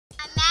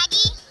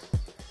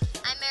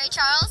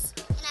Charles.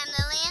 And I'm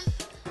Lillian.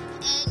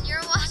 And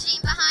you're watching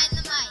Behind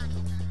the Mic.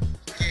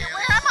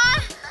 Where am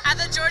I? At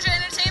the Georgia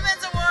Entertainment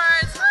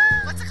Awards.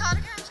 What's it called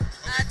again?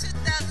 2014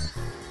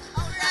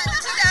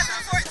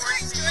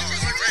 Georgia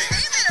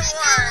Entertainment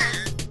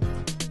Awards.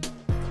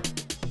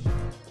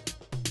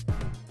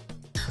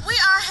 We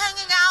are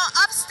hanging out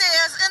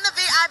upstairs in the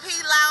VIP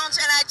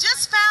lounge, and I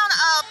just found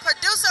a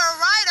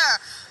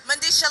producer-writer,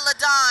 Mandisha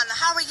Ladon.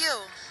 How are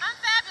you? I'm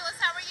fabulous.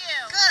 How are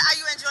you? Good. Are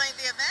you enjoying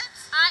the event?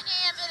 I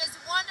am. It is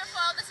wonderful.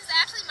 This is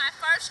actually my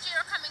first year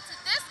coming to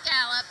this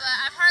gala, but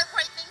I've heard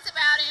great things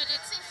about it, and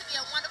it seems to be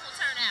a wonderful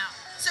turnout.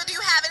 So do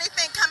you have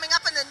anything coming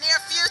up in the near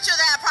future,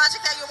 that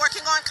project that you're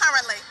working on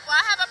currently? Well,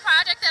 I have a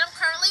project that I'm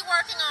currently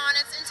working on.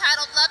 It's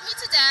entitled Love Me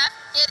to Death.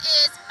 It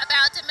is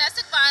about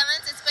domestic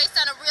violence. It's based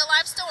on a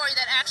real-life story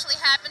that actually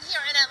happened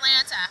here in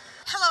Atlanta.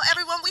 Hello,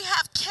 everyone. We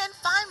have Ken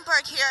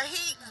Feinberg here.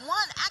 He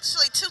won,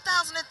 actually,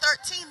 2013,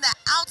 the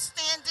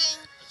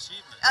Outstanding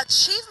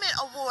Achievement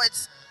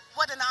Awards.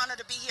 What an honor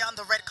to be here on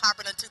the red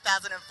carpet in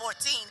 2014,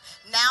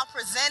 now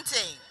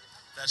presenting.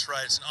 That's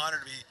right. It's an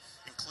honor to be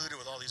included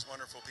with all these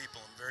wonderful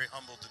people. I'm very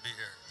humbled to be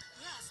here.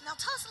 Yes. Now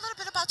tell us a little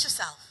bit about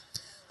yourself.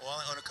 Well,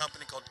 I own a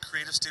company called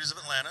Creative Studios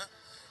of Atlanta.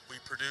 We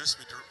produce,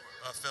 we do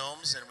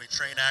films, and we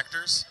train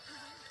actors.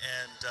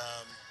 And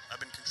I've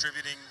been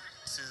contributing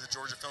to the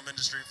Georgia film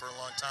industry for a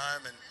long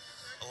time. And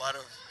a lot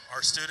of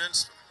our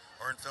students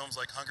are in films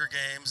like Hunger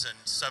Games and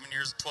 12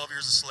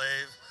 Years a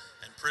Slave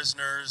and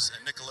Prisoners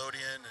and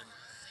Nickelodeon and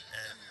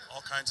all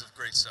kinds of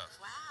great stuff.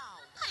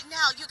 Wow. Right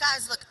now, you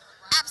guys look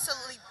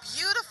absolutely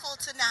beautiful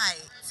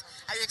tonight.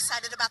 Are you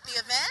excited about the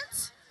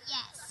event?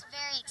 Yes,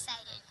 very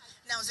excited.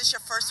 Now, is this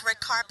your first red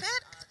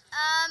carpet?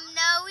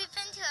 No, we've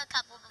been to a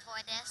couple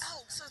before this.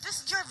 Oh, so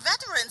you're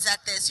veterans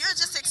at this. You're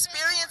just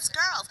experienced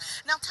girls.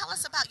 Now, tell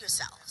us about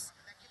yourselves.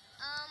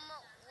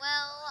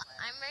 Well,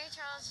 I'm Mary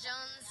Charles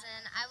Jones,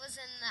 and I was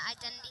in The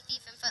Identity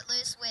Thief and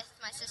Footloose with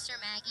my sister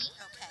Maggie.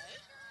 Okay.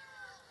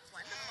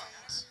 Wonderful.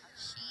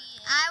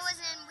 I was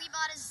in We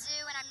Bought a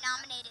Zoo, and I'm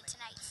nominated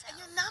tonight. So. And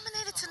you're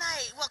nominated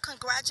tonight. Well,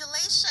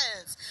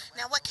 congratulations.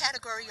 Now, what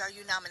category are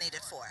you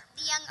nominated for?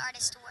 The Young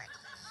Artist Award.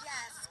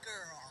 Yes,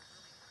 girl.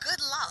 Good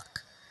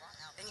luck.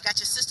 And you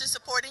got your sister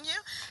supporting you.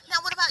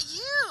 Now, what about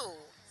you?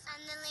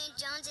 I'm Lillian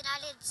Jones, and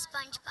I did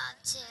SpongeBob,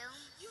 too.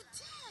 You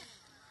did?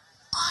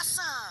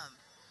 Awesome.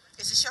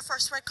 Is this your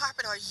first red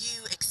carpet, or are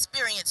you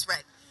experienced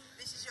red?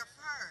 This is your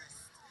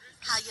first.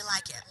 How you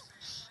like it?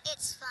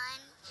 It's fun.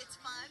 It's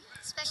fun?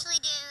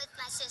 Especially doing it with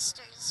my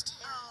sisters,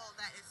 too. Oh,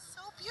 that is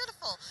so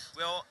beautiful.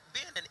 Well,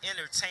 being an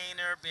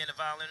entertainer, being a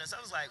violinist,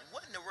 I was like,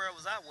 what in the world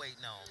was I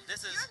waiting on?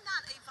 This is... You're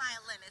not a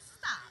violinist.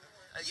 Stop.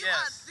 You yes.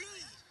 are the...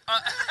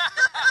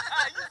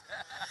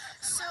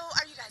 So,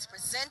 are you guys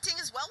presenting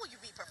as well? Will you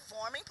be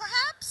performing,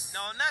 perhaps?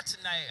 No, not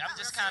tonight. I'm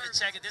just kind of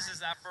checking. This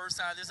is our first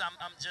time.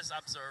 I'm just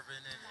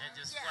observing and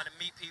just want to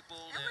meet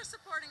people. And we're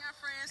supporting our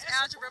friends,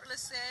 Algebra,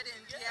 Blessett,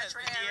 and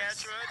Deatra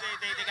Harris.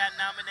 They got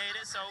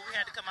nominated, so we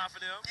had to come out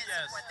for them. And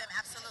yes. support them,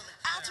 absolutely.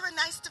 Algebra,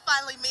 nice to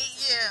finally meet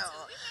you.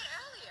 We met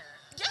earlier.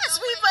 Yes,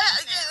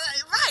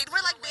 right.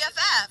 We're like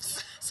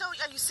BFFs. So,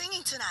 are you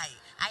singing tonight?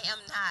 I am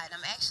not.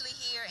 I'm actually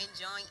here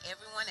enjoying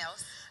everyone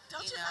else.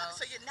 Don't you know?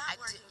 So you're not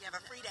working, you have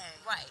a free day.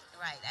 Right.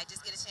 I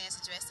just get a chance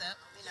to dress up,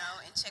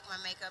 and check my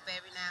makeup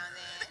every now and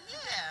then.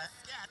 Yeah.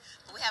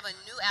 We have a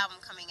new album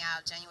coming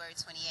out January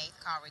 28th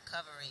called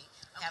Recovery.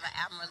 We have an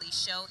album release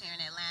show here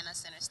in Atlanta,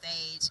 Center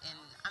Stage, and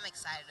I'm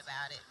excited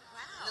about it.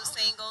 Wow. New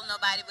single,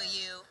 Nobody But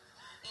You.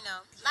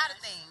 A lot of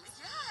things.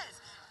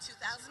 Yes.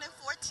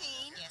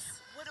 2014.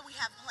 Yes. What do we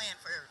have planned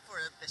for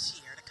this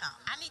year to come?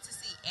 I need to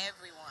see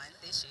everyone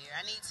this year.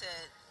 I need to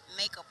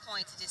make a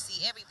point to just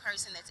see every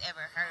person that's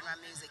ever heard my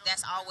music.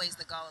 That's always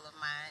the goal of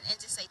mine. And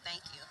just say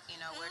thank you.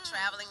 We're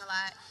traveling a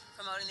lot,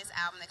 promoting this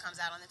album that comes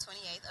out on the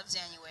 28th of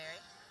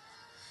January.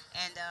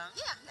 And,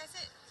 that's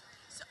it.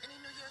 So any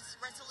New Year's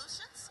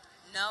resolutions?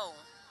 No.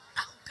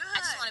 Oh, good.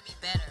 I just want to be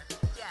better.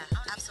 Yeah,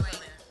 I wanna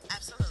absolutely. be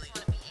absolutely. I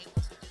just want to be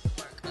able to do the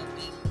work of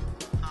being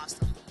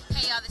awesome.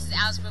 Hey, y'all, this is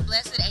Algebra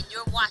Blessett, and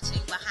you're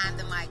watching Behind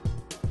the Mic.